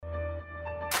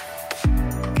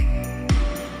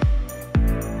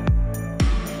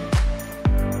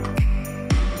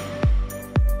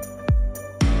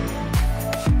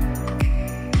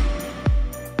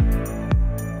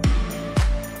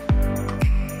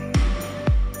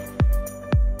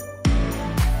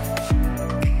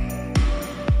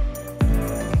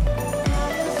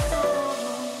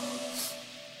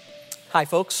Hi,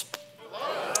 folks.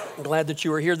 I'm glad that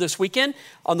you are here this weekend.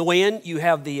 On the way in, you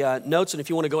have the notes, and if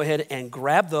you want to go ahead and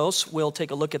grab those, we'll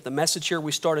take a look at the message here.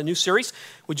 We start a new series.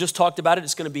 We just talked about it.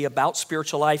 It's going to be about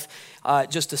spiritual life.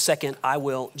 Just a second, I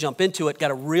will jump into it.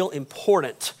 Got a real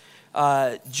important,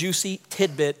 juicy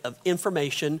tidbit of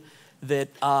information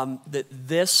that the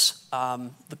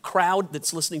crowd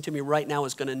that's listening to me right now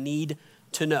is going to need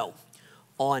to know.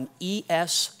 On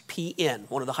ESPN,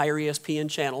 one of the higher ESPN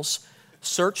channels,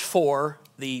 search for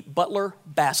the Butler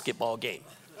basketball game.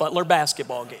 Butler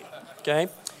basketball game, okay?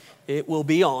 It will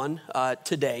be on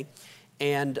today.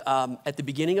 And at the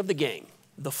beginning of the game,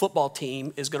 the football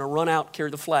team is going to run out, carry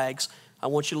the flags. I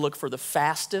want you to look for the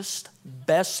fastest,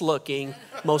 best-looking,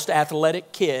 most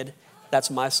athletic kid. That's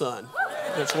my son.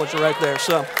 That's what's right there.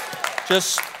 So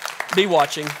just be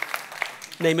watching.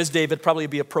 Name is David. Probably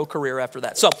be a pro career after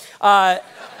that. So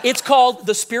it's called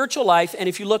The Spiritual Life. And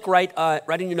if you look right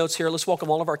in your notes here, let's welcome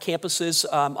all of our campuses.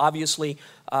 Obviously,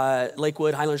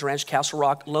 Lakewood, Highlands Ranch, Castle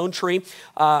Rock, Lone Tree,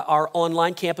 our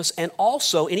online campus, and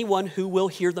also anyone who will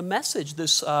hear the message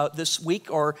this week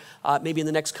or maybe in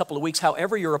the next couple of weeks.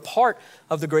 However, you're a part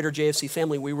of the greater JFC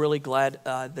family. We're really glad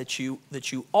that you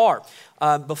are.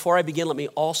 Before I begin, let me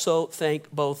also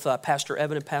thank both Pastor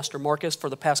Evan and Pastor Marcus for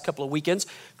the past couple of weekends.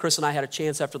 Chris and I had a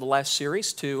chance after the last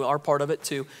series to our part of it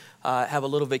to have a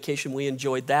little vacation. We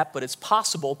enjoyed that, but it's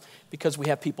possible because we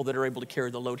have people that are able to carry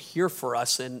the load here for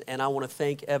us, and I want to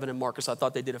thank Evan and Marcus. I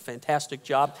thought they did a fantastic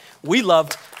job. We love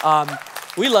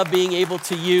being able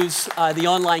to use the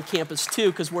online campus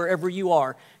too, because wherever you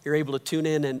are, you're able to tune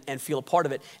in and feel a part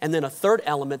of it. And then a third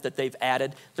element that they've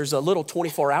added, there's a little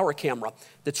 24-hour camera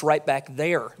that's right back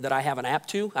there that I have an app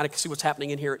to. I can see what's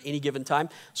happening in here at any given time.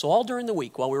 So all during the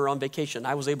week while we were on vacation,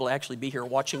 I was able to actually be here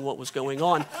watching what was going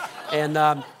on. And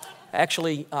I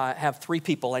actually have 3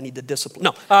 people I need to discipline.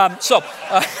 No,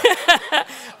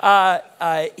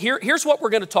 here's what we're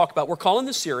going to talk about. We're calling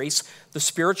the series The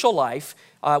Spiritual Life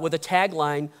with a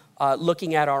tagline,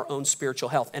 looking at our own spiritual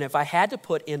health. And if I had to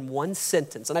put in one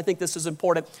sentence, and I think this is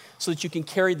important so that you can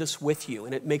carry this with you,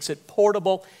 and it makes it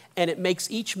portable, and it makes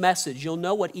each message, you'll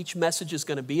know what each message is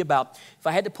going to be about. If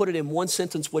I had to put it in one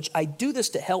sentence, which I do this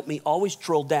to help me always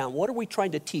drill down, what are we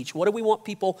trying to teach? What do we want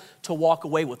people to walk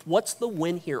away with? What's the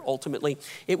win here ultimately?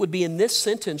 It would be in this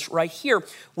sentence right here.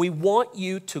 We want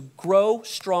you to grow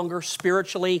stronger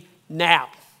spiritually now.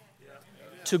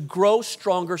 To grow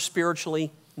stronger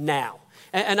spiritually now.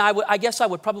 And I guess I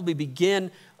would probably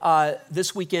begin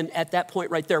this weekend at that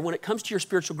point right there. When it comes to your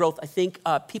spiritual growth, I think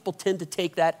people tend to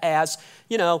take that as,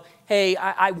 hey,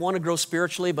 I want to grow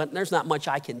spiritually, but there's not much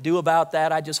I can do about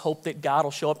that. I just hope that God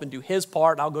will show up and do his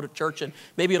part. I'll go to church and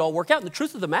maybe it'll work out. And the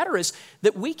truth of the matter is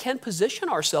that we can position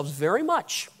ourselves very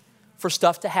much for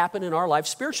stuff to happen in our life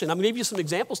spiritually. And I'm going to give you some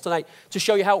examples tonight to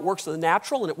show you how it works in the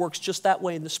natural and it works just that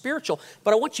way in the spiritual.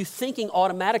 But I want you thinking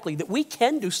automatically that we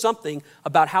can do something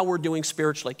about how we're doing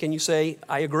spiritually. Can you say,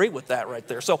 I agree with that right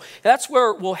there? So that's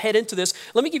where we'll head into this.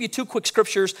 Let me give you 2 quick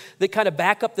scriptures that kind of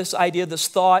back up this idea, this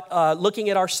thought,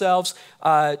 looking at ourselves,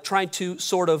 trying to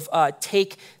sort of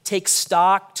take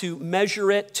stock, to measure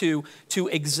it, to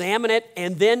examine it,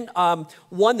 and then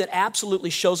one that absolutely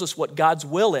shows us what God's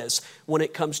will is when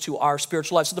it comes to our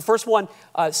spiritual life. So the first one,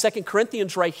 2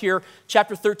 Corinthians right here,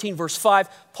 chapter 13, verse 5,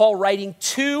 Paul writing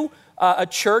to a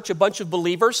church, a bunch of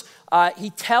believers, he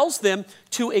tells them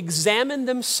to examine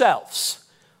themselves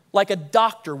like a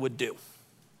doctor would do.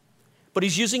 But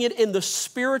he's using it in the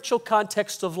spiritual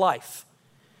context of life.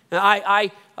 Now,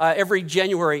 I every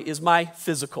January is my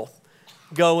physical.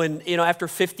 Go and, after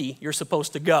 50, you're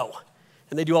supposed to go.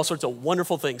 And they do all sorts of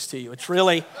wonderful things to you. It's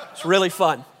really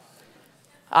fun.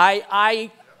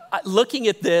 I looking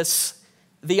at this,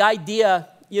 the idea,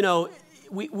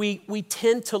 we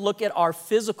tend to look at our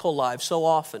physical lives so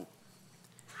often.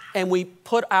 And we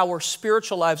put our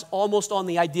spiritual lives almost on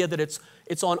the idea that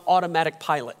it's on automatic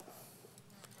pilot.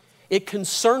 It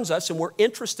concerns us and we're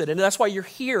interested in it. That's why you're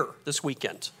here this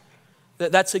weekend.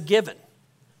 That's a given.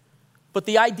 But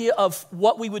the idea of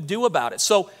what we would do about it.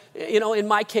 So, in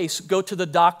my case, go to the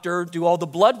doctor, do all the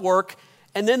blood work,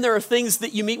 and then there are things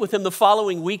that you meet with him the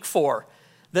following week for,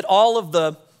 that all of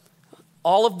the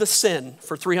sin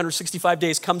for 365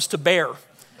 days comes to bear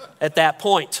at that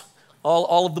point.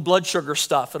 All of the blood sugar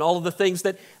stuff and all the things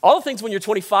when you're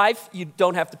 25 you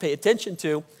don't have to pay attention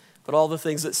to, but all the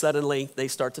things that suddenly they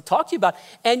start to talk to you about.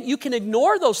 And you can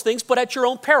ignore those things, but at your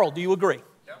own peril. Do you agree?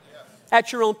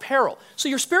 At your own peril. So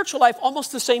your spiritual life,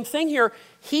 almost the same thing here.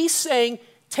 He's saying,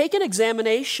 take an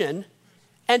examination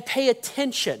and pay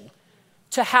attention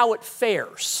to how it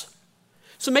fares.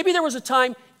 So maybe there was a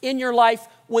time in your life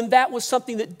when that was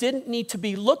something that didn't need to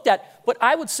be looked at. But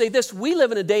I would say this, we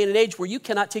live in a day and an age where you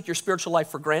cannot take your spiritual life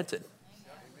for granted.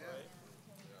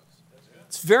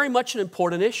 It's very much an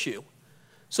important issue.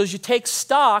 So as you take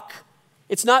stock,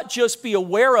 it's not just be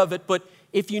aware of it, but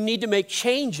if you need to make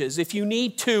changes, if you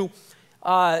need to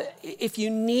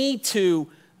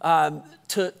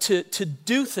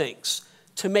do things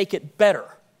to make it better,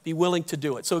 be willing to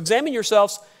do it. So examine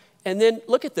yourselves, and then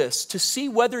look at this, to see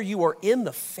whether you are in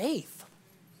the faith.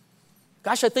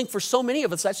 Gosh, I think for so many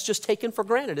of us, that's just taken for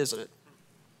granted, isn't it?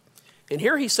 And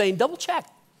here he's saying, double check.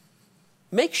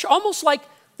 Make sure, almost like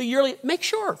the yearly, make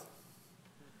sure.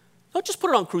 Don't just put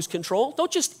it on cruise control.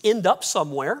 Don't just end up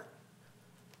somewhere.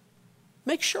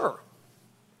 Make sure.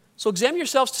 So examine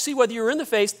yourselves to see whether you're in the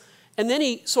faith, and then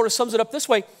he sort of sums it up this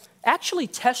way, actually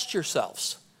test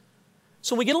yourselves.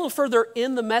 So when we get a little further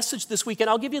in the message this weekend,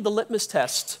 I'll give you the litmus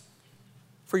test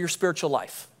for your spiritual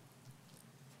life.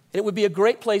 And it would be a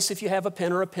great place if you have a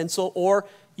pen or a pencil, or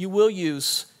you will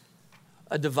use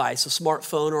a device, a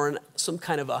smartphone, or some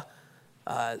kind of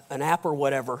an app or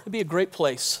whatever. It'd be a great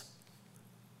place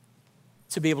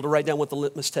to be able to write down what the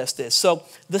litmus test is. So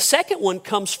the second one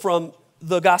comes from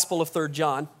the Gospel of 3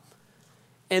 John.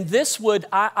 And this would,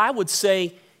 I would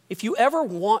say, if you ever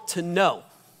want to know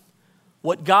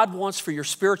what God wants for your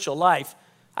spiritual life,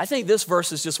 I think this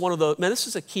verse is just one of those, man, this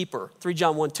is a keeper, 3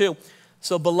 John 1:2.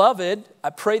 So beloved, I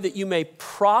pray that you may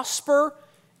prosper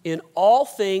in all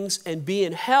things and be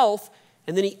in health.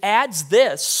 And then he adds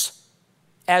this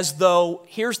as though,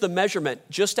 here's the measurement,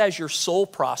 just as your soul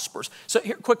prospers. So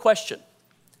here, quick question.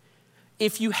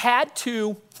 If you had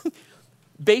to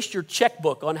base your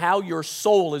checkbook on how your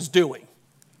soul is doing,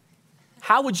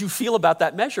 how would you feel about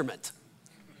that measurement?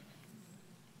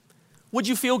 Would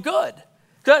you feel good?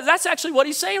 Because that's actually what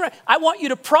he's saying, right? I want you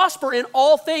to prosper in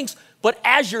all things, but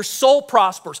as your soul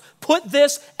prospers. Put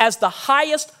this as the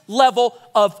highest level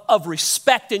of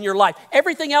respect in your life.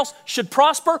 Everything else should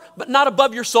prosper, but not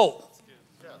above your soul.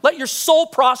 Let your soul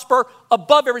prosper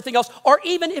above everything else, or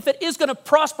even if it is going to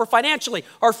prosper financially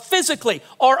or physically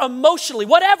or emotionally,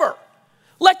 whatever.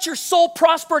 Let your soul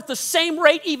prosper at the same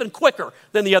rate, even quicker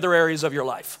than the other areas of your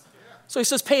life. So he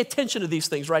says, pay attention to these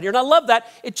things right here. And I love that.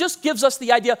 It just gives us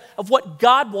the idea of what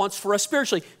God wants for us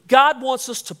spiritually. God wants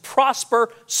us to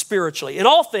prosper spiritually in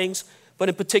all things, but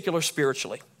in particular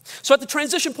spiritually. So at the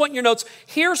transition point in your notes,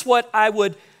 here's what I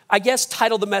would,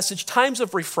 title the message, Times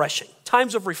of Refreshing.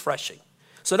 Times of Refreshing.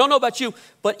 So I don't know about you,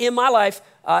 but in my life,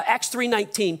 Acts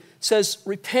 3:19 says,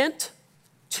 repent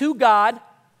to God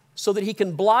so that he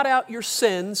can blot out your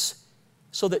sins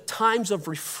so that times of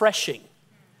refreshing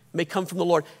may come from the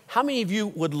Lord. How many of you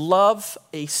would love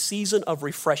a season of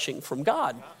refreshing from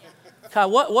God? God,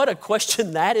 what a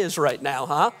question that is right now,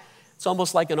 huh? It's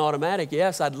almost like an automatic.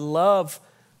 Yes, I'd love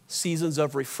seasons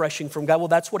of refreshing from God. Well,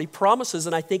 that's what he promises,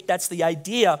 and I think that's the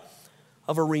idea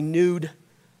of a renewed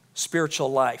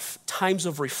spiritual life. Times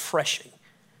of refreshing.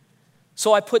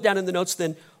 So I put down in the notes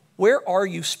then, where are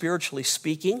you spiritually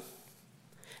speaking?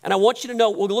 And I want you to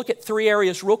know, we'll look at 3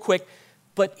 areas real quick,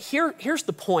 but here's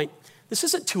the point. This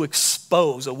isn't to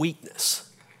expose a weakness.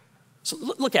 So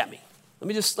look at me. Let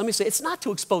me say, it's not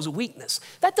to expose a weakness.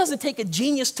 That doesn't take a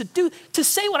genius to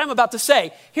say what I'm about to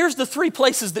say. Here's the 3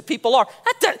 places that people are.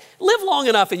 Live long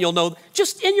enough and you'll know,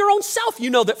 just in your own self, you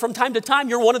know that from time to time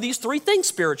you're one of these 3 things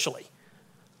spiritually.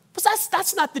 But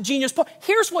that's not the genius part.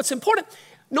 Here's what's important.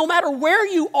 No matter where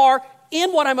you are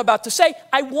in what I'm about to say,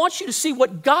 I want you to see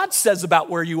what God says about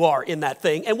where you are in that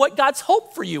thing and what God's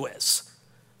hope for you is.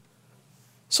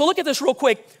 So look at this real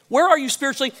quick. Where are you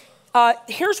spiritually?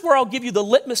 Here's where I'll give you the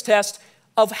litmus test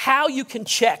of how you can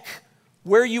check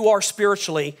where you are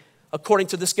spiritually according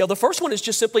to the scale. The first one is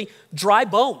just simply dry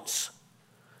bones.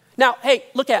 Now, hey,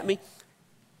 look at me.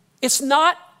 It's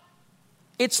not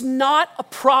a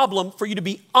problem for you to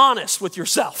be honest with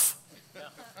yourself.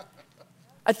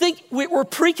 I think we're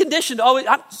preconditioned.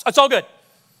 It's all good.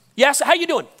 Yes, how you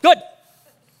doing? Good.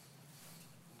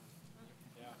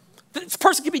 This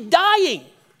person could be dying.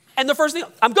 And the first thing,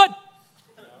 I'm good.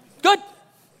 Good.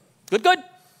 Good, good.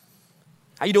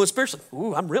 How you doing spiritually?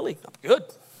 I'm good.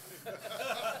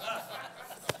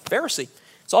 Pharisee.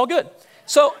 It's all good.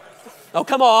 So, oh,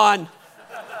 come on.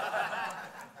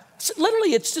 So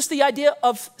literally, it's just the idea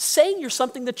of saying you're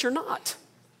something that you're not.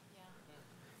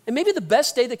 And maybe the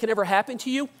best day that can ever happen to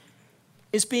you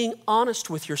is being honest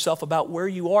with yourself about where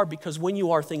you are, because when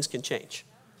you are, things can change.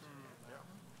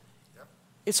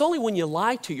 It's only when you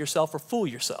lie to yourself or fool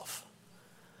yourself.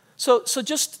 So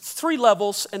just 3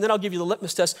 levels, and then I'll give you the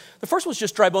litmus test. The first one's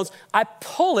just dry bones. I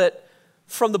pull it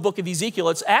from the book of Ezekiel.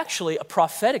 It's actually a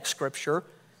prophetic scripture.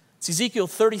 It's Ezekiel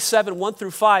 37, 1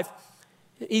 through 5.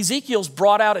 Ezekiel's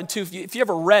brought out into, if you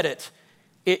ever read it,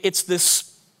 it's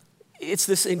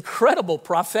this incredible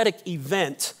prophetic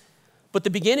event. But the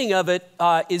beginning of it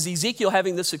is Ezekiel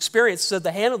having this experience. It said,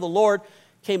 the hand of the Lord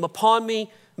came upon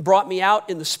me, brought me out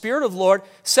in the spirit of the Lord,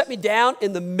 set me down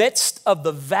in the midst of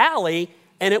the valley,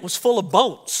 and it was full of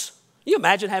bones. Can you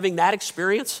imagine having that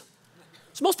experience?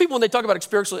 So most people, when they talk about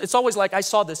experience, it's always like, I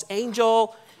saw this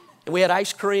angel, and we had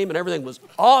ice cream, and everything was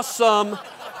awesome,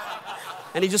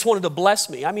 and he just wanted to bless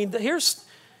me. I mean, here's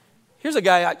a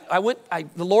guy,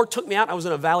 the Lord took me out, and I was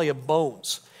in a valley of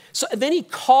bones. So and then he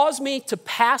caused me to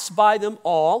pass by them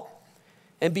all,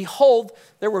 and behold,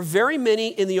 there were very many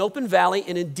in the open valley,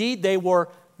 and indeed they were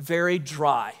very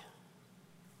dry.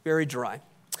 Very dry.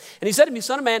 And he said to me,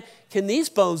 Son of man, can these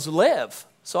bones live?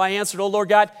 So I answered, Oh Lord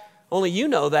God, only you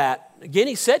know that. Again,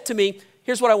 he said to me,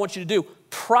 here's what I want you to do.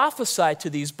 Prophesy to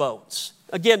these bones.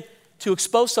 Again, to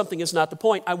expose something is not the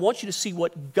point. I want you to see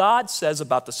what God says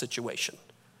about the situation.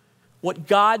 What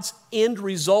God's end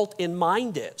result in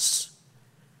mind is.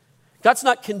 God's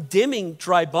not condemning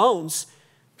dry bones.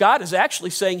 God is actually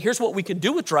saying, here's what we can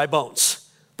do with dry bones.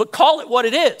 But call it what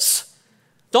it is.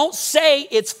 Don't say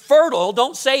it's fertile.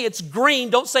 Don't say it's green.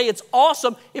 Don't say it's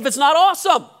awesome if it's not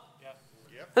awesome.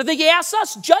 And I think he asks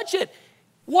us, judge it.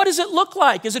 What does it look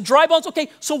like? Is it dry bones? Okay,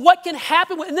 so what can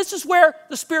happen? And this is where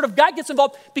the Spirit of God gets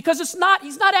involved, because he's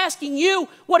not asking you,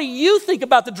 what do you think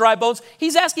about the dry bones?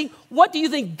 He's asking, what do you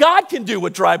think God can do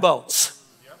with dry bones?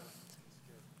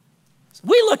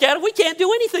 We look at it, we can't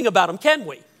do anything about them, can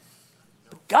we?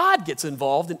 But God gets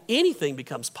involved and anything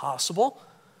becomes possible.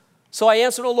 So I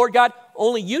answered, Oh Lord God,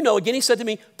 only you know. Again, he said to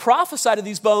me, prophesy to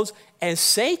these bones and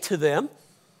say to them,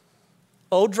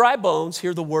 O dry bones,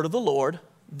 hear the word of the Lord.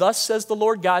 Thus says the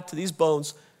Lord God to these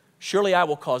bones, surely I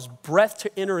will cause breath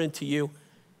to enter into you.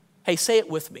 Hey, say it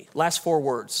with me. Last 4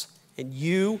 words. And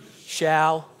you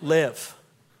shall live.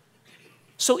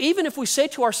 So even if we say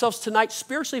to ourselves tonight,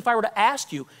 spiritually, if I were to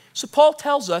ask you, so Paul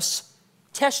tells us,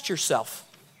 test yourself.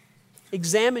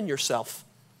 Examine yourself.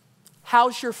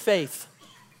 How's your faith?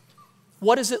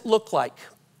 What does it look like?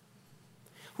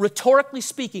 Rhetorically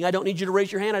speaking, I don't need you to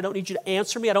raise your hand. I don't need you to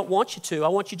answer me. I don't want you to. I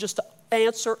want you just to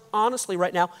answer honestly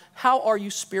right now. How are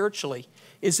you spiritually?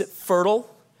 Is it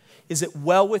fertile? Is it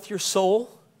well with your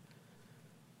soul?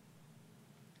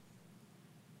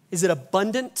 Is it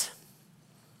abundant?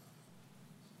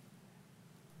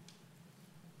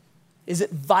 Is it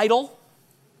vital?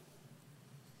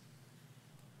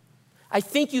 I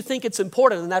think you think it's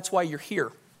important, and that's why you're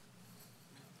here.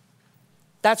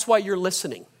 That's why you're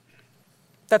listening.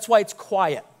 That's why it's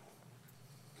quiet.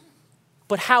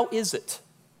 But how is it?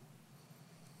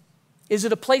 Is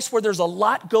it a place where there's a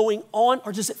lot going on,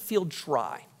 or does it feel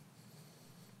dry?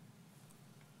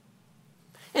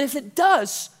 And if it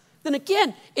does, then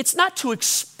again, it's not to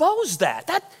expose that.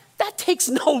 That takes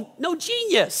no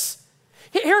genius.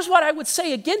 Here's what I would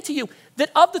say again to you,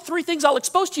 that of the 3 things I'll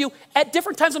expose to you, at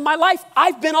different times in my life,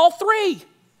 I've been all 3.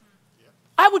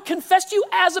 I would confess to you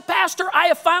as a pastor, I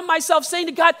have found myself saying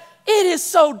to God, it is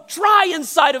so dry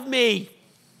inside of me,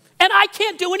 and I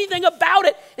can't do anything about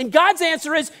it. And God's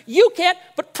answer is, you can't,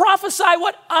 but prophesy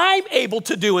what I'm able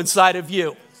to do inside of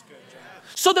you.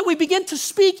 So that we begin to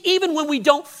speak even when we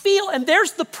don't feel. And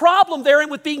there's the problem therein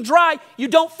with being dry. You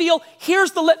don't feel.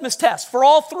 Here's the litmus test for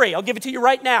all 3. I'll give it to you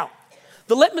right now.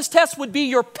 The litmus test would be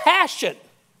your passion.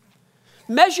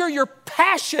 Measure your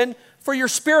passion for your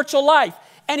spiritual life.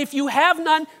 And if you have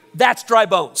none, that's dry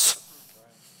bones.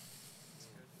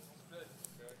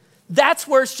 That's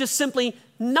where it's just simply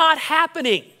not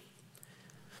happening.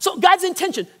 So God's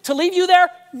intention, to leave you there?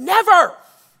 Never.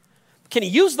 Can he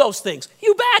use those things?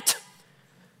 You bet.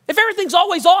 If everything's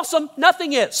always awesome,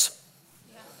 nothing is.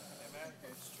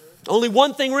 Only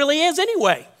one thing really is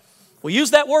anyway. We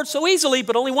use that word so easily,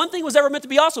 but only one thing was ever meant to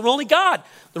be awesome, only God.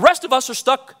 The rest of us are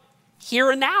stuck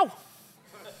here and now.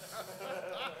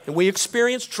 And we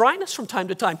experience dryness from time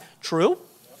to time. True?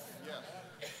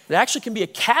 It actually can be a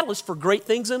catalyst for great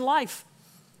things in life.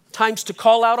 Times to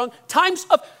call out on, times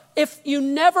of,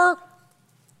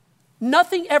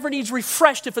 nothing ever needs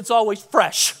refreshed if it's always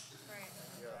fresh.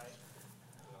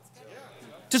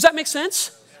 Does that make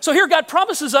sense? So here God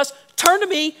promises us, turn to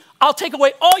me, I'll take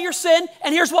away all your sin,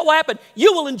 and here's what will happen.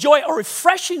 You will enjoy a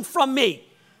refreshing from me.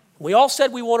 We all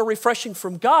said we want a refreshing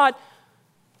from God.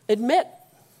 Admit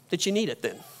that you need it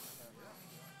then.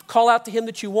 Call out to him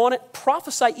that you want it.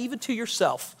 Prophesy even to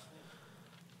yourself.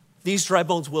 These dry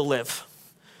bones will live.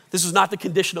 This is not the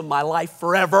condition of my life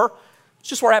forever. It's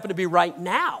just where I happen to be right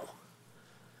now.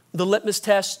 The litmus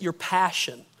test, your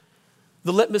passion.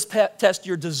 The litmus test,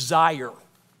 your desire.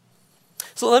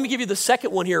 So let me give you the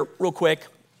second one here real quick.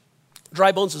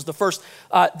 Dry bones is the first.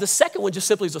 The second one just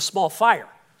simply is a small fire.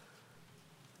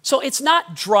 So it's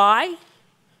not dry,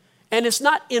 and it's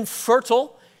not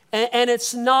infertile, and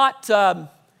it's not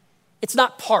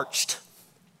parched.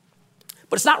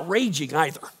 But it's not raging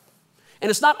either. And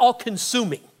it's not all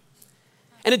consuming.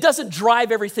 And it doesn't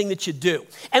drive everything that you do.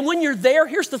 And when you're there,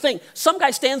 here's the thing. Some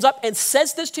guy stands up and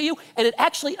says this to you, and it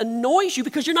actually annoys you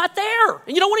because you're not there.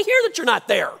 And you don't want to hear that you're not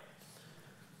there.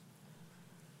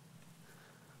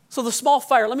 So the small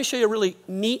fire, let me show you a really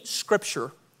neat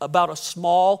scripture about a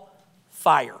small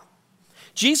fire.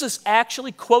 Jesus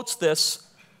actually quotes this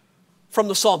from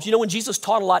the Psalms. You know, when Jesus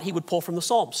taught a lot, he would pull from the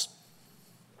Psalms.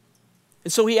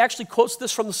 And so he actually quotes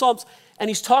this from the Psalms, and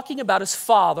he's talking about his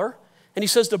Father, and he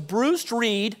says, the bruised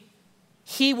reed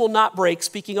he will not break,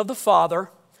 speaking of the Father.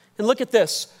 And look at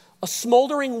this, a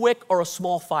smoldering wick or a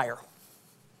small fire.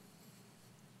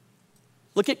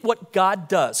 Look at what God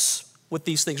does with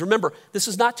these things. Remember, this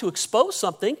is not to expose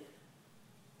something.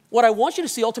 What I want you to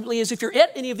see ultimately is if you're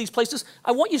at any of these places,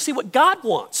 I want you to see what God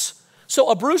wants. So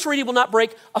a bruised reed he will not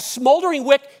break, a smoldering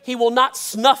wick he will not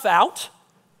snuff out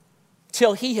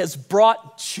till he has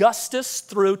brought justice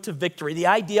through to victory. The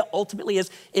idea ultimately is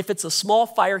if it's a small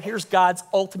fire, here's God's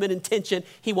ultimate intention.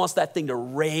 He wants that thing to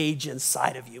rage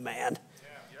inside of you, man.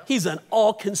 He's an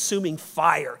all-consuming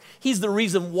fire. He's the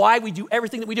reason why we do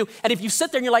everything that we do. And if you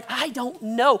sit there and you're like, I don't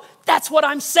know, that's what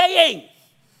I'm saying.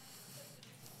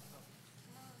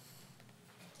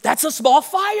 That's a small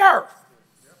fire.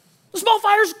 The small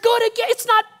fire is good again. It's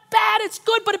not bad, it's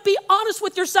good, but be honest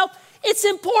with yourself. It's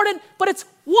important, but it's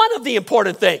one of the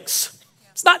important things.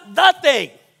 It's not the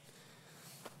thing.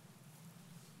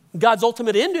 God's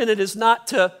ultimate end in it is not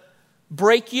to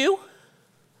break you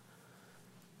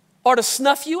or to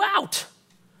snuff you out.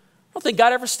 I don't think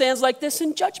God ever stands like this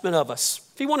in judgment of us.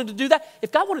 If he wanted to do that,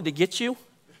 if God wanted to get you,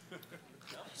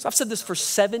 so I've said this for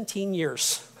 17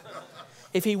 years.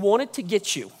 If he wanted to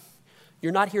get you,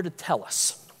 you're not here to tell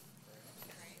us.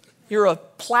 You're a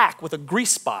plaque with a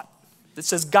grease spot that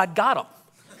says God got him.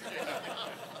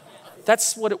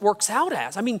 That's what it works out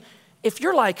as. I mean, if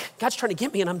you're like, God's trying to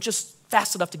get me and I'm just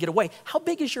fast enough to get away, how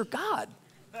big is your God?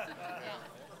 Do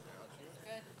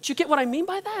you get what I mean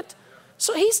by that?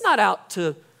 So he's not out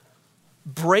to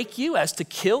break you as to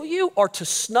kill you or to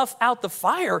snuff out the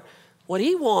fire. What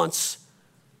he wants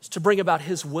is to bring about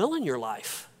his will in your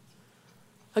life.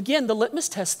 Again, the litmus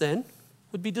test then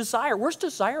would be desire. Where's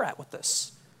desire at with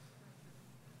this?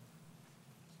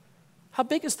 How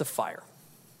big is the fire?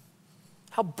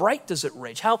 How bright does it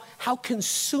rage? How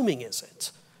consuming is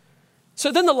it?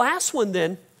 So then the last one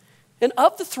then, and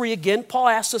of the three, again, Paul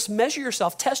asks us, measure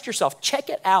yourself, test yourself, check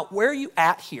it out. Where are you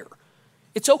at here?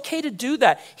 It's okay to do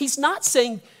that. He's not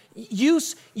saying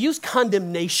use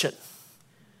condemnation.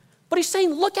 But he's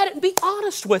saying look at it and be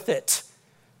honest with it.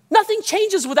 Nothing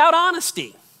changes without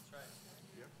honesty.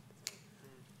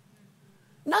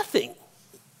 Nothing.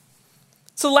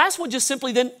 So the last one just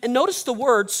simply then, and notice the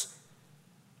words,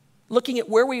 looking at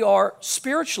where we are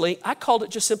spiritually, I called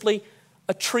it just simply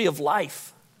a tree of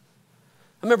life.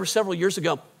 I remember several years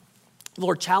ago, the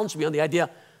Lord challenged me on the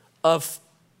idea of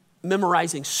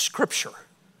memorizing scripture.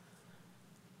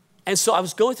 And so I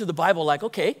was going through the Bible like,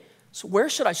 okay, so where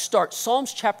should I start?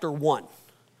 Psalms chapter 1.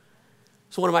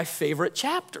 It's one of my favorite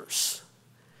chapters.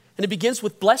 And it begins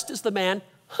with, blessed is the man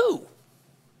who?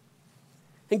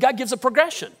 And God gives a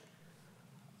progression.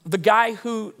 The guy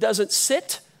who doesn't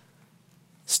sit,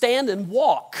 stand, and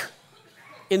walk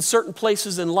in certain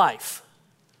places in life.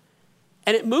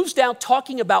 And it moves down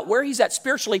talking about where he's at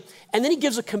spiritually, and then he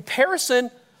gives a comparison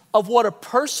of what a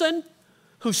person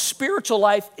whose spiritual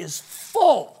life is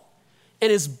full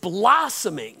and is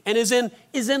blossoming and is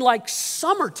in like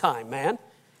summertime, man.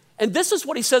 And this is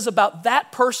what he says about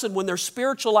that person when their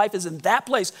spiritual life is in that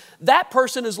place. That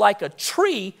person is like a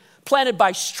tree planted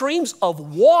by streams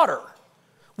of water,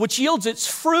 which yields its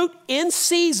fruit in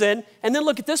season. And then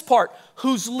look at this part,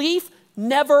 whose leaf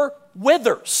never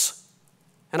withers.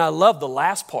 And I love the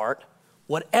last part.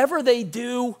 Whatever they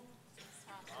do.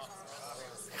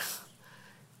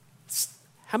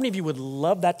 How many of you would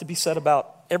love that to be said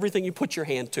about everything you put your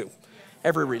hand to?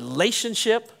 Every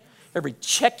relationship, every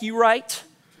check you write,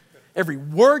 every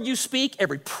word you speak,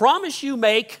 every promise you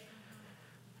make,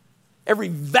 every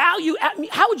value,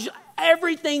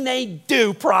 everything they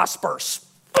do prospers.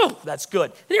 Boom, that's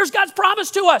good. And here's God's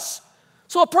promise to us.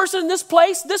 So a person in this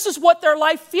place, this is what their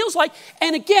life feels like.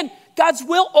 And again, God's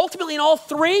will ultimately in all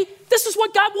three, this is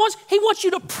what God wants. He wants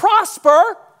you to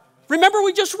prosper. Remember,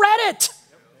 we just read it.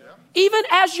 Even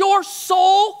as your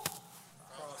soul.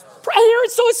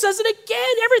 And so it says it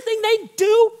again, everything they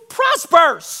do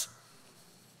prospers.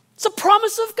 It's a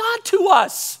promise of God to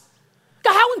us.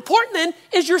 God, how important then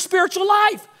is your spiritual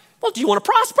life? Well, do you want to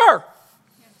prosper?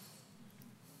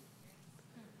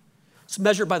 It's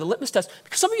measured by the litmus test.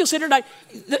 Because some of you will sit here tonight,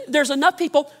 there's enough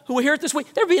people who will hear it this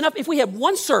week. There would be enough if we had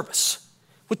one service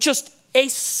with just a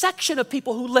section of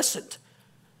people who listened.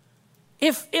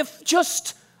 If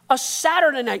just a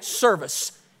Saturday night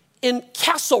service in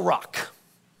Castle Rock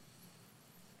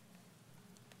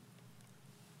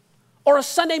or a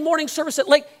Sunday morning service at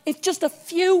Lake, if just a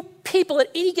few people at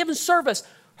any given service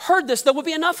heard this, there would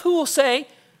be enough who will say,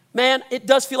 man, it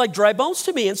does feel like dry bones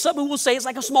to me. And some who will say it's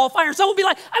like a small fire. And some will be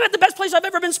like, I'm at the best place I've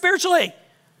ever been spiritually.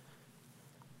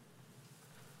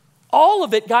 All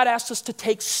of it, God asks us to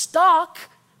take stock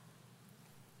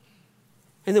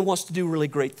and then wants to do really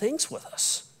great things with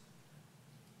us.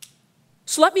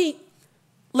 So let me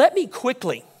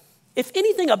quickly, if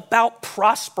anything about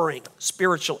prospering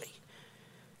spiritually,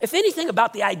 if anything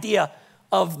about the idea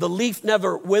of the leaf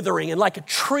never withering and like a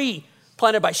tree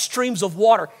planted by streams of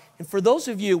water. And for those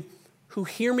of you who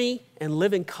hear me and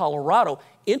live in Colorado,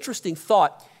 interesting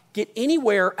thought, get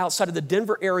anywhere outside of the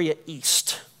Denver area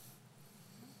east.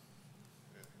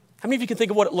 How many of you can think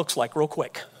of what it looks like real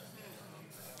quick?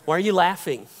 Why are you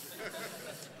laughing?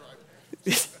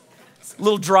 It's a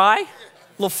little dry,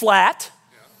 a little flat.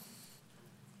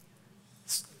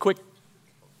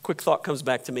 Quick thought comes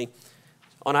back to me.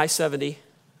 On I-70,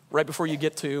 right before you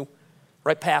get to,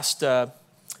 right past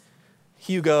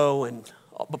Hugo,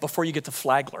 but before you get to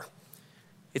Flagler,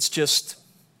 it's just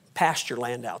pasture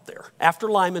land out there. After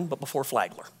Lyman, but before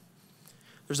Flagler.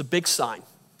 There's a big sign.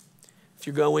 If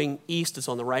you're going east, it's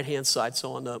on the right-hand side,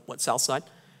 so on the, south side.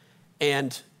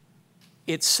 And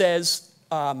it says,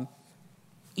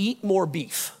 eat more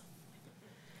beef.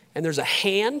 And there's a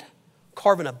hand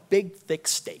carving a big, thick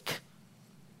steak.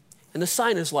 And the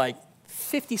sign is like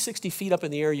 50, 60 feet up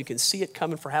in the air. You can see it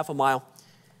coming for half a mile.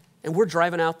 And we're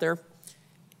driving out there.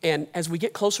 And as we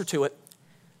get closer to it,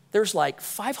 there's like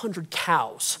 500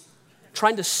 cows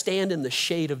trying to stand in the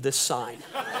shade of this sign.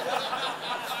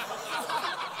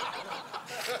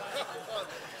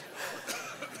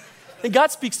 And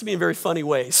God speaks to me in very funny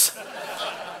ways.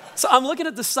 So I'm looking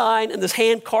at the sign and this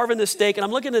hand carving this steak, and I'm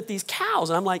looking at these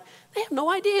cows, and I'm like, they have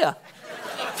no idea.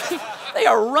 They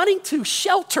are running to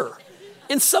shelter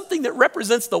in something that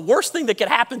represents the worst thing that could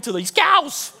happen to these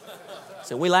cows.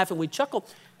 So we laugh and we chuckle.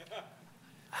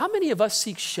 How many of us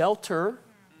seek shelter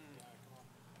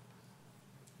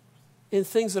in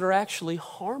things that are actually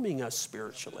harming us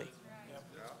spiritually?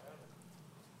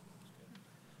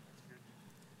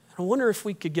 I wonder if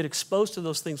we could get exposed to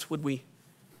those things, would we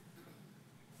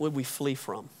flee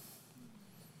from?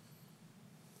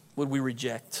 Would we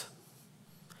reject?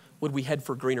 Would we head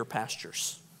for greener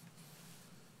pastures?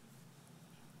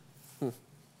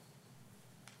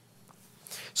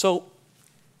 So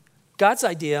God's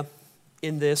idea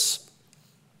in this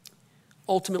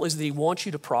ultimately is that he wants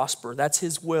you to prosper. That's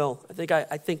his will.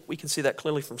 I think we can see that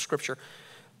clearly from Scripture.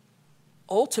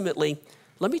 Ultimately,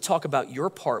 let me talk about your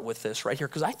part with this right here,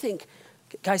 because I think,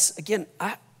 guys, again,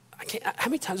 I can't, how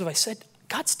many times have I said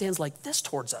God stands like this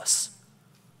towards us?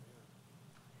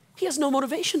 He has no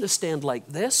motivation to stand like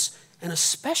this, and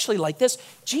especially like this.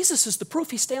 Jesus is the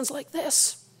proof he stands like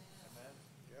this.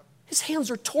 His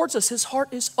hands are towards us. His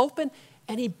heart is open,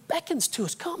 and he beckons to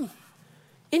us. Come.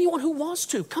 Anyone who wants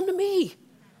to, come to me.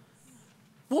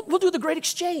 We'll do the great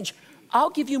exchange. I'll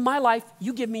give you my life.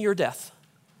 You give me your death.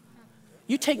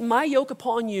 You take my yoke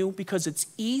upon you because it's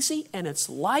easy and it's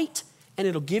light and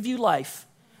it'll give you life.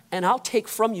 And I'll take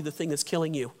from you the thing that's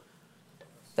killing you.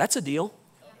 That's a deal.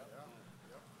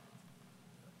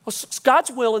 Well, it's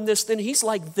God's will in this, then he's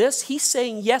like this. He's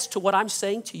saying yes to what I'm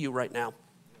saying to you right now.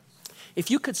 If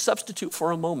you could substitute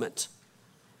for a moment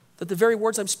that the very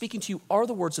words I'm speaking to you are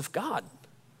the words of God,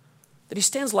 that he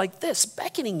stands like this,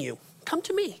 beckoning you, come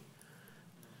to me,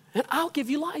 and I'll give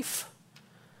you life.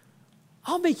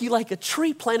 I'll make you like a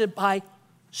tree planted by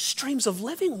streams of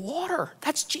living water.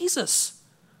 That's Jesus.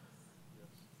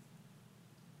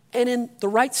 And in the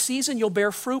right season, you'll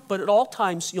bear fruit, but at all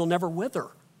times, you'll never wither.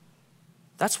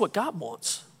 That's what God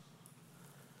wants.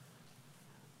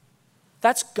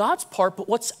 That's God's part, but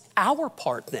what's our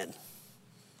part then?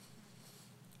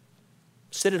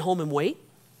 Sit at home and wait?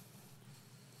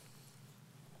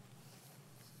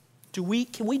 Can we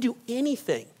do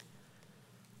anything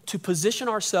to position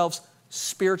ourselves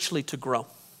spiritually to grow,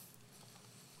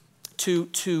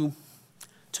 to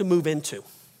move into?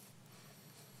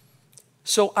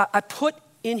 So I put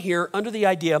in here under the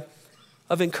idea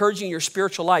of encouraging your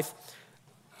spiritual life.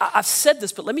 I've said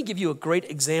this, but let me give you a great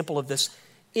example of this.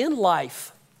 In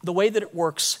life, the way that it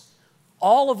works,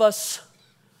 all of us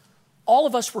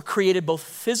were created both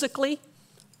physically,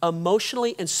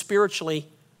 emotionally and spiritually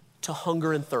to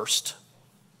hunger and thirst.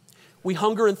 We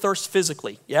hunger and thirst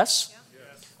physically, yes?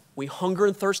 Yes. We hunger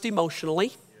and thirst emotionally,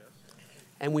 yes.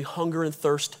 And we hunger and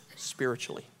thirst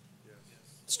spiritually.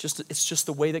 Yes. It's just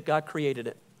the way that God created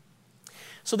it.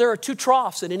 So there are two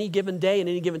troughs at any given day and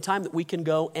any given time that we can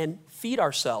go and feed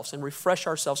ourselves and refresh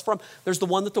ourselves from. There's the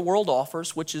one that the world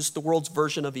offers, which is the world's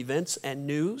version of events and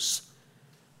news,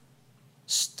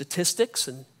 statistics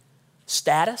and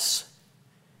status,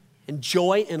 and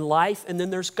joy in life, and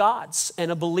then there's God's.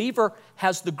 And a believer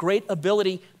has the great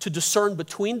ability to discern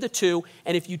between the two,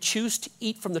 and if you choose to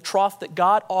eat from the trough that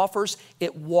God offers,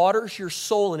 it waters your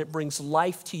soul and it brings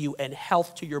life to you and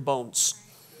health to your bones.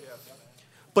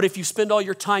 But if you spend all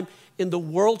your time in the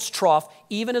world's trough,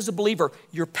 even as a believer,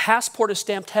 your passport is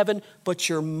stamped heaven, but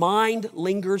your mind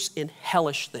lingers in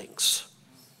hellish things,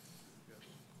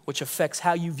 which affects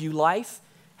how you view life,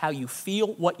 how you feel,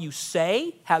 what you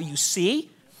say, how you see.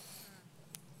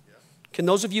 Can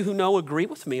those of you who know agree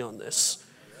with me on this?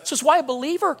 This is why a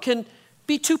believer can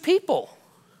be two people.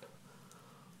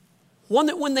 One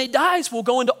that when they dies will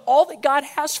go into all that God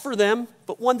has for them,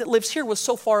 but one that lives here with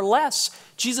so far less.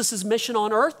 Jesus' mission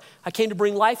on earth, I came to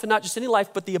bring life, and not just any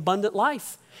life, but the abundant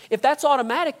life. If that's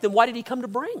automatic, then why did he come to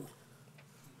bring?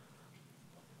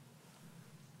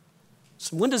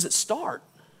 So when does it start?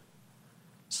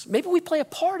 So maybe we play a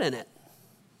part in it.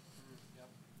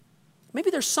 Maybe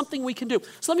there's something we can do.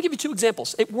 So let me give you two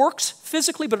examples. It works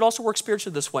physically, but it also works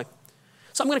spiritually this way.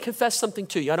 So I'm going to confess something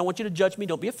to you. I don't want you to judge me.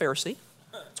 Don't be a Pharisee.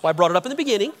 That's why I brought it up in the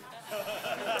beginning.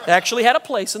 It actually had a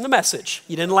place in the message.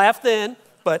 You didn't laugh then,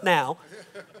 but now.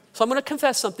 So I'm going to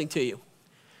confess something to you.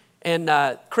 And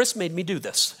Chris made me do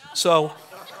this. So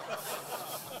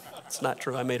it's not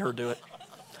true. I made her do it.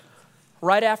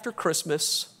 Right after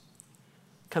Christmas,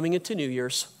 coming into New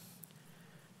Year's,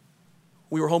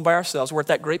 we were home by ourselves. We're at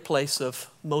that great place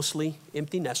of mostly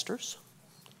empty nesters.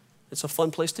 It's a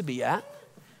fun place to be at.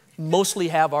 Mostly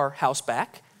have our house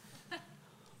back.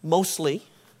 Mostly,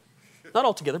 not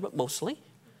all together, but mostly.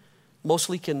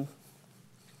 Mostly can,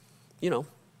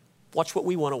 watch what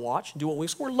we want to watch, do what we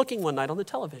want. So we're looking one night on the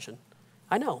television.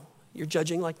 I know, you're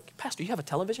judging like, Pastor, you have a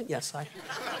television? Yes, I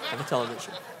have a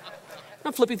television. And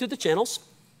I'm flipping through the channels,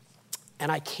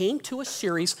 and I came to a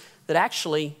series that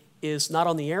actually is not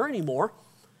on the air anymore,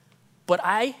 but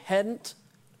I hadn't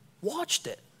watched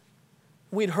it.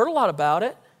 We'd heard a lot about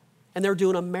it, and they're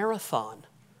doing a marathon.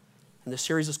 And the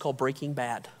series is called Breaking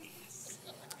Bad.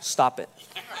 Stop it.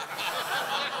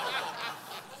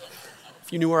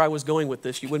 If you knew where I was going with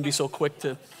this, you wouldn't be so quick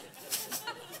to.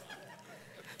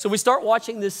 So we start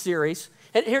watching this series.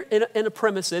 And here, in a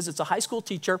premise is, it's a high school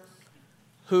teacher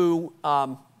who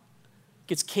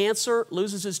gets cancer,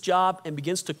 loses his job, and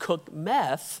begins to cook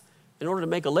meth in order to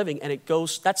make a living. And it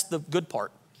goes, that's the good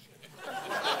part.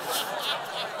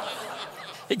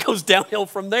 It goes downhill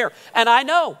from there. And I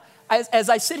know, as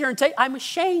I sit here and tell you, I'm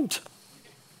ashamed.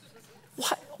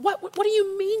 What do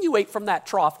you mean you ate from that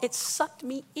trough? It sucked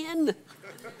me in.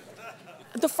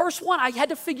 The first one, I had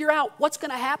to figure out what's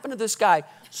going to happen to this guy.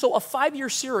 So a 5-year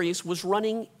series was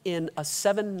running in a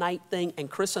 7-night thing, and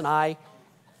Chris and I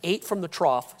ate from the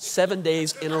trough 7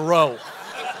 days in a row.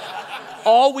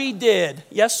 All we did,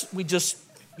 yes, we just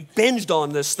binged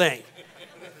on this thing.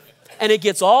 And it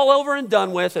gets all over and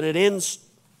done with, and it ends,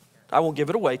 I won't give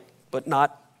it away, but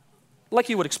not like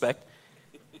you would expect.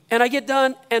 And I get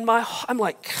done, and I'm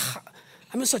like,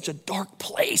 I'm in such a dark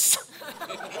place.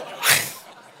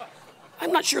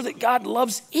 I'm not sure that God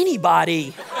loves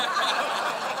anybody.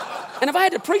 And if I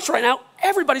had to preach right now,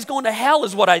 everybody's going to hell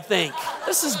is what I think.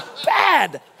 This is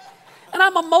bad. And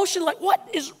I'm emotional, like, what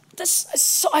is this?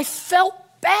 So I felt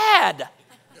bad.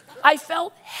 I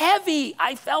felt heavy.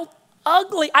 I felt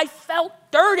ugly. I felt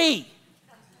dirty.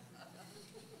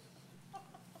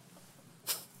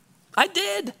 I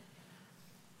did.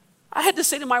 I had to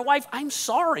say to my wife, I'm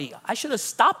sorry. I should have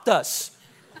stopped us.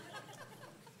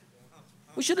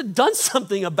 We should have done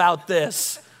something about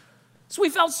this. So we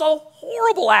felt so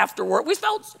horrible afterward. We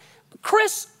felt,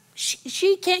 Chris,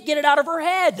 she can't get it out of her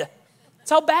head. That's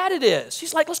how bad it is.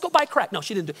 She's like, let's go buy crack. No,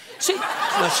 she didn't do she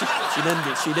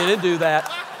didn't do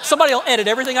that. Somebody will edit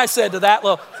everything I said to that.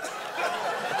 Look,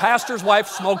 the pastor's wife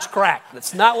smokes crack.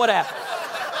 That's not what happened.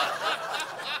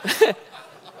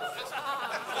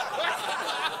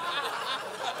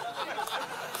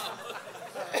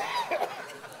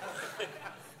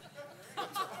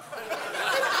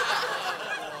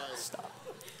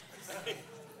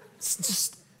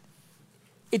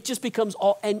 It just becomes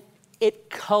all, and it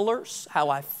colors how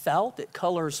I felt. It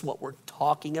colors what we're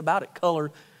talking about.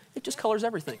 It just colors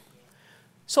everything.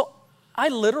 So I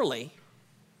literally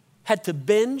had to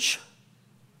binge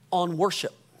on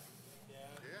worship.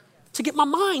 To get my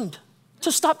mind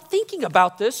to stop thinking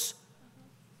about this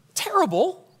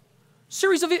terrible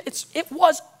series of it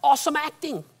was awesome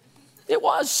acting. It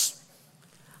was.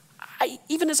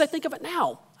 Even as I think of it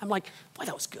now, I'm like, boy,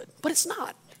 that was good. But it's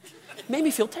not. It made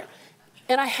me feel terrible.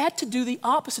 And I had to do the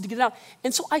opposite to get it out.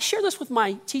 And so I share this with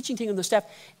my teaching team and the staff.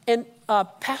 And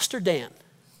Pastor Dan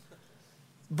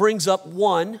brings up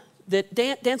one that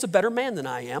Dan's a better man than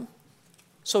I am.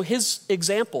 So his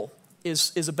example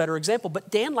is a better example. But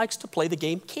Dan likes to play the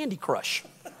game Candy Crush,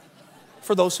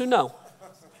 for those who know.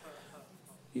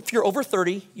 If you're over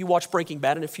 30, you watch Breaking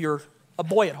Bad. And if you're a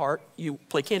boy at heart, you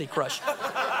play Candy Crush.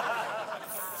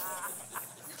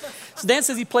 So Dan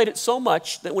says he played it so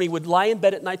much that when he would lie in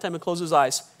bed at nighttime and close his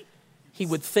eyes, he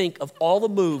would think of all the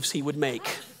moves he would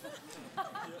make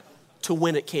to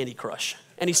win at Candy Crush.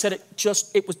 And he said it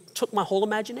took my whole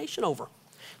imagination over.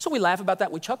 So we laugh about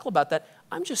that, we chuckle about that.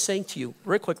 I'm just saying to you,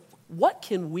 real quick, what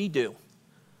can we do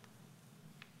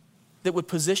that would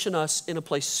position us in a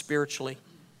place spiritually?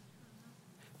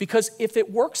 Because if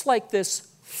it works like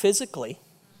this physically,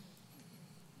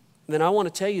 then I want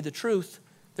to tell you the truth,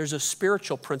 there's a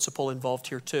spiritual principle involved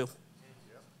here too.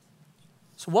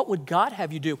 So what would God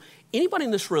have you do? Anybody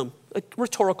in this room,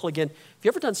 rhetorical again, have you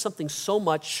ever done something so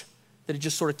much that it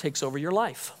just sort of takes over your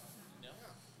life? No.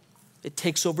 It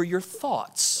takes over your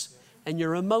thoughts and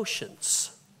your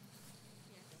emotions.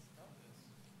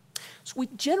 So we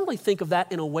generally think of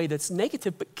that in a way that's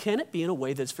negative, but can it be in a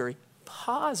way that's very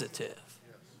positive?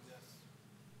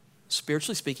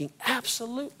 Spiritually speaking,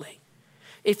 absolutely.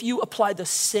 If you apply the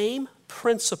same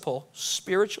principle,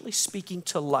 spiritually speaking,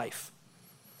 to life,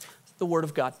 the Word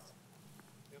of God.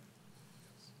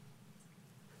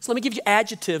 So let me give you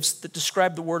adjectives that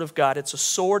describe the Word of God. It's a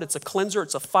sword, it's a cleanser,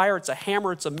 it's a fire, it's a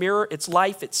hammer, it's a mirror, it's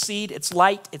life, it's seed, it's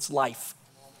light, it's life.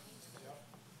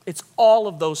 It's all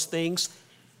of those things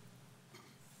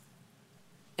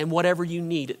and whatever you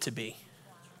need it to be.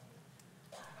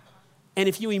 And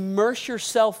if you immerse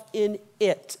yourself in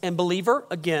it, and believer,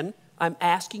 again, I'm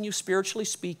asking you spiritually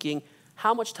speaking,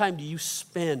 how much time do you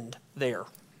spend there?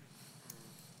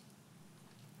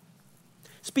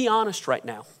 Let's be honest right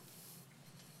now.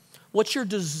 What's your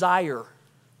desire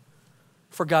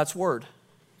for God's Word?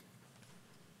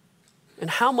 And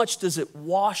how much does it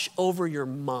wash over your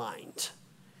mind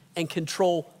and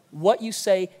control what you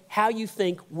say, how you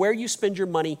think, where you spend your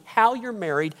money, how you're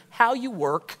married, how you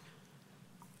work?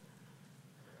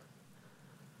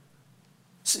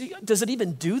 So does it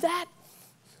even do that?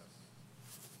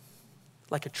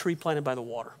 Like a tree planted by the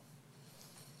water,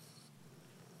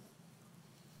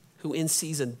 who in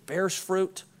season bears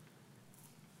fruit,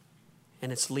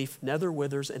 and its leaf never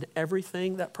withers, and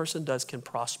everything that person does can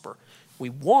prosper. We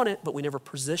want it, but we never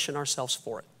position ourselves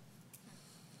for it.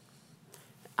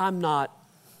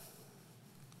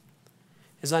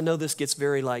 As I know this gets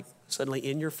very suddenly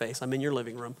in your face, I'm in your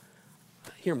living room,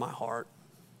 hear my heart.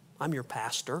 I'm your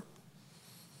pastor.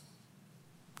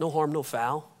 No harm, no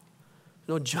foul,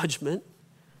 no judgment.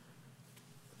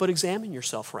 But examine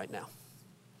yourself right now.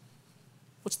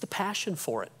 What's the passion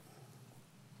for it?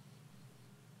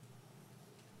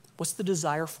 What's the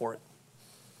desire for it?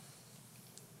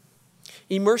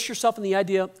 Immerse yourself in the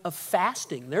idea of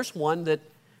fasting. There's one that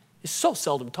is so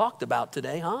seldom talked about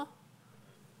today, huh?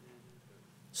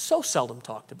 So seldom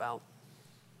talked about.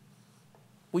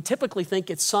 We typically think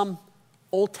it's some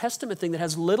Old Testament thing that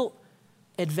has little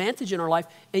advantage in our life,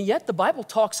 and yet the Bible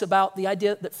talks about the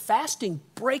idea that fasting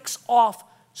breaks off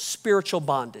spiritual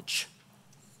bondage,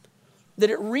 that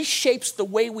it reshapes the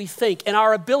way we think and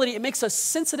our ability, it makes us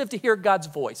sensitive to hear God's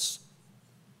voice.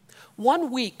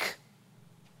 1 week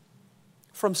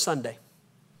from Sunday,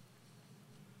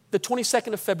 the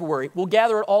 22nd of February, we'll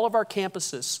gather at all of our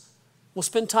campuses. We'll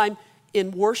spend time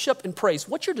in worship and praise.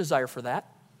 What's your desire for that?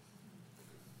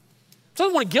 So I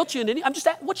don't want to guilt you in any, I'm just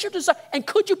asking, what's your desire? And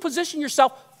could you position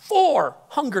yourself for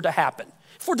hunger to happen,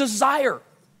 for desire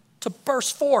to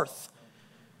burst forth?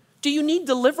 Do you need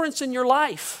deliverance in your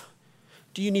life?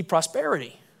 Do you need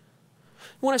prosperity?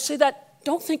 When I say that,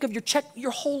 don't think of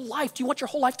your whole life. Do you want your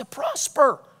whole life to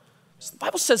prosper? So the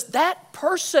Bible says that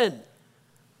person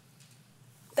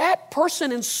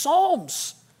in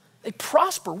Psalms, they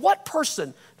prosper. What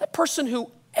person? That person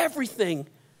who everything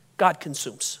God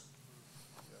consumes.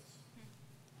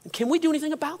 And can we do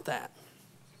anything about that?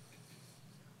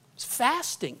 It's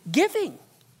fasting, giving.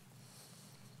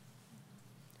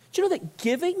 Do you know that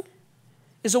giving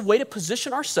is a way to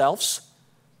position ourselves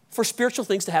for spiritual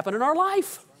things to happen in our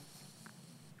life?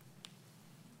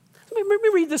 Let me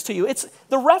read this to you.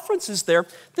 The reference is there.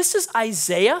 This is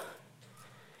Isaiah.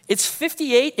 It's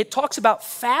 58. It talks about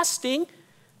fasting,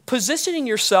 Positioning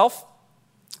yourself,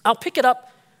 I'll pick it up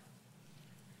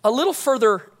a little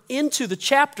further into the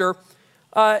chapter.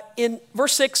 In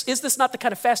verse 6, is this not the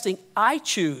kind of fasting I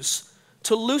choose?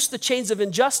 To loose the chains of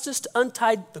injustice, to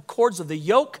untie the cords of the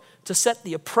yoke, to set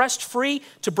the oppressed free,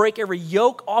 to break every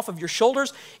yoke off of your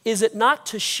shoulders? Is it not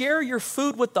to share your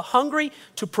food with the hungry,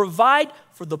 to provide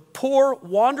for the poor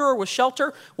wanderer with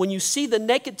shelter? When you see the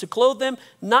naked, to clothe them,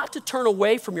 not to turn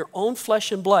away from your own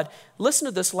flesh and blood. Listen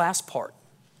to this last part.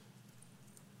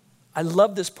 I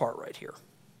love this part right here.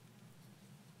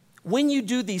 When you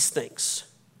do these things,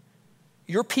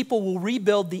 your people will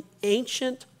rebuild the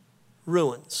ancient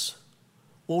ruins,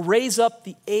 will raise up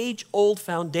the age-old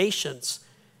foundations,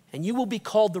 and you will be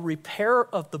called the repairer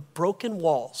of the broken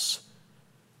walls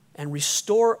and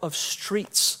restorer of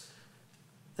streets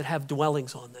that have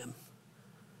dwellings on them.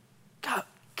 God,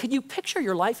 can you picture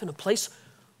your life in a place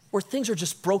where things are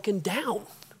just broken down?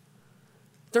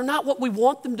 They're not what we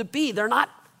want them to be. They're not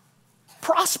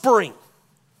prospering.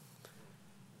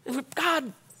 And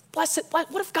God, bless it. What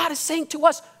if God is saying to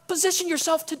us, position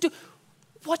yourself to do,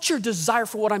 what's your desire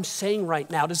for what I'm saying right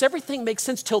now? Does everything make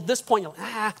sense till this point? You're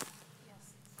like,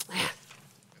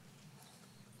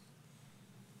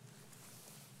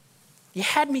 You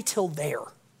had me till there.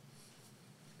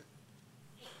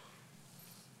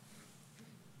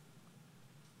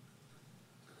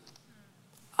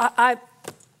 I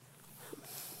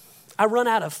run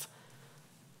out of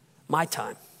my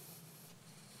time.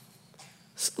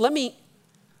 Let me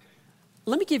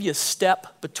give you a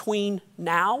step between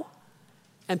now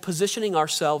and positioning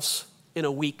ourselves in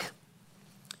a week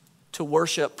to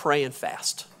worship, pray, and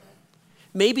fast.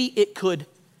 Maybe it could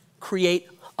create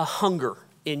a hunger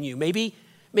in you. Maybe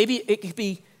it could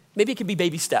be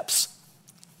baby steps.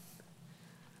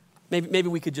 Maybe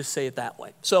we could just say it that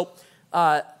way. So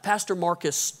Pastor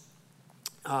Marcus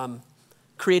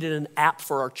created an app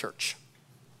for our church.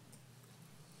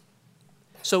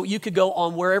 So you could go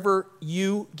on wherever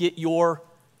you get your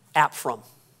app from.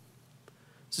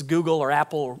 It's Google or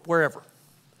Apple or wherever.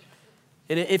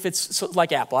 And if it's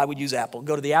like Apple, I would use Apple.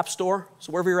 Go to the App Store.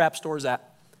 So wherever your App Store is at,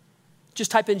 just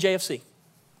type in JFC.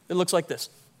 It looks like this.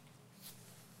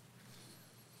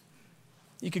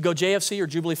 You could go JFC or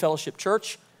Jubilee Fellowship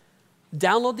Church.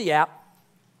 Download the app.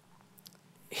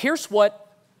 Here's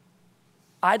what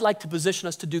I'd like to position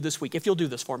us to do this week, if you'll do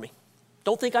this for me.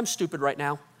 Don't think I'm stupid right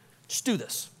now. Just do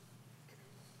this.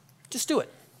 Just do it.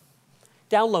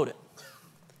 Download it.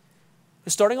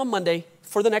 And starting on Monday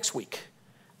for the next week,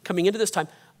 coming into this time,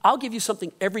 I'll give you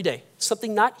something every day.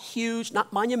 Something not huge,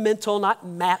 not monumental, not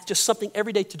math, just something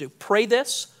every day to do. Pray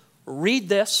this, read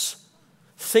this,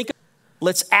 think.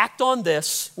 Let's act on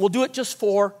this. We'll do it just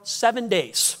for 7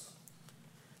 days.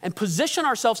 And position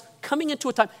ourselves coming into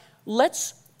a time.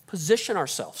 Let's position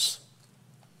ourselves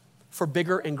for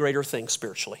bigger and greater things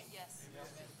spiritually.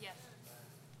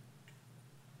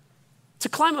 To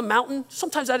climb a mountain,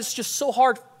 sometimes that is just so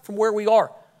hard from where we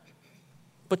are.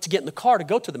 But to get in the car to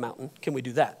go to the mountain, can we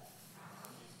do that?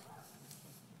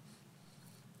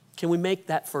 Can we make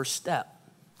that first step?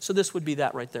 So this would be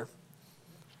that right there.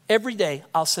 Every day,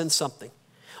 I'll send something.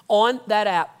 On that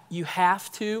app, you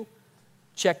have to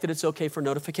check that it's okay for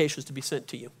notifications to be sent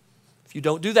to you. If you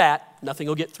don't do that, nothing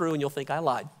will get through and you'll think I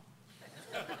lied.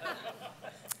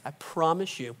 I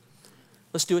promise you.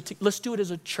 Let's do it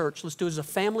as a church. Let's do it as a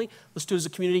family. Let's do it as a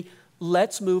community.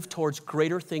 Let's move towards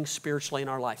greater things spiritually in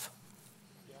our life.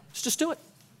 Let's just do it.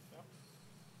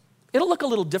 It'll look a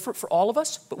little different for all of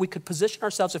us, but we could position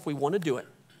ourselves, if we want to do it,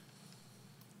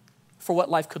 for what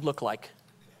life could look like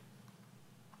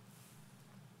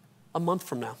a month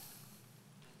from now,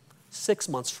 6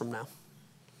 months from now.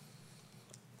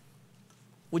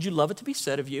 Would you love it to be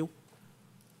said of you,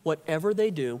 whatever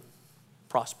they do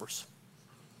prospers?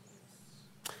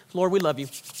 Lord, we love you,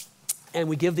 and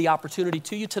we give the opportunity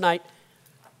to you tonight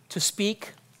to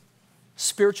speak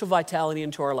spiritual vitality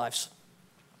into our lives.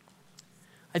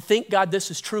 I think, God,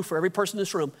 this is true for every person in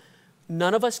this room.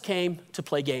 None of us came to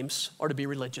play games or to be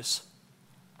religious.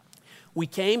 We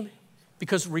came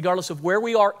because regardless of where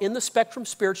we are in the spectrum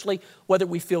spiritually, whether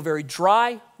we feel very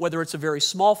dry, whether it's a very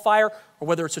small fire, or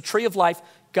whether it's a tree of life,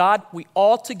 God, we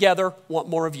all together want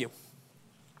more of you.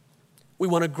 We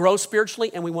want to grow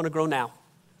spiritually, and we want to grow now.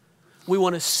 We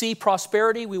want to see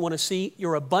prosperity. We want to see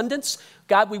your abundance.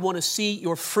 God, we want to see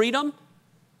your freedom.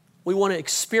 We want to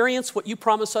experience what you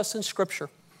promise us in Scripture.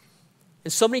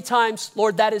 And so many times,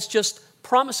 Lord, that is just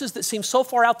promises that seem so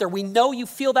far out there. We know you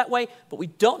feel that way, but we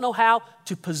don't know how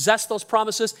to possess those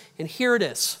promises. And here it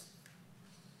is,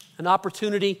 an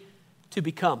opportunity to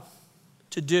become,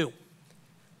 to do,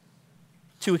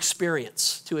 to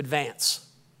experience, to advance.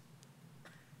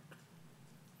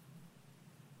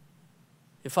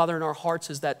 And Father, in our hearts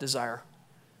is that desire.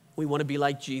 We want to be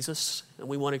like Jesus, and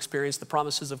we want to experience the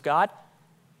promises of God.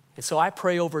 And so I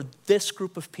pray over this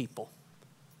group of people,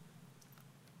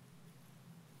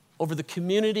 over the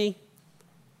community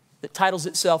that titles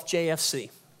itself JFC,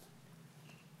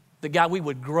 that God, we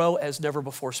would grow as never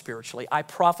before spiritually. I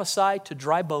prophesy to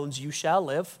dry bones, you shall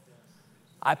live.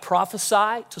 I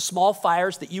prophesy to small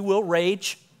fires that you will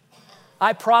rage.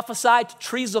 I prophesy to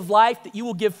trees of life that you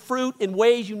will give fruit in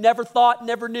ways you never thought,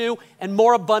 never knew, and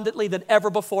more abundantly than ever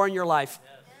before in your life.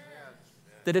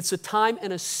 That it's a time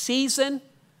and a season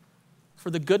for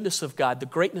the goodness of God, the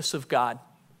greatness of God.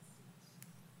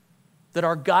 That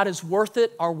our God is worth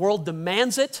it, our world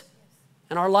demands it,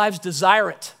 and our lives desire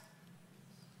it.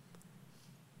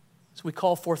 So we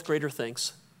call forth greater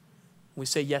things. We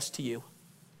say yes to you.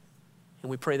 And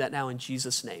we pray that now in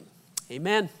Jesus' name.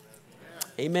 Amen.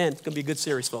 Amen. It's going to be a good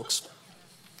series, folks.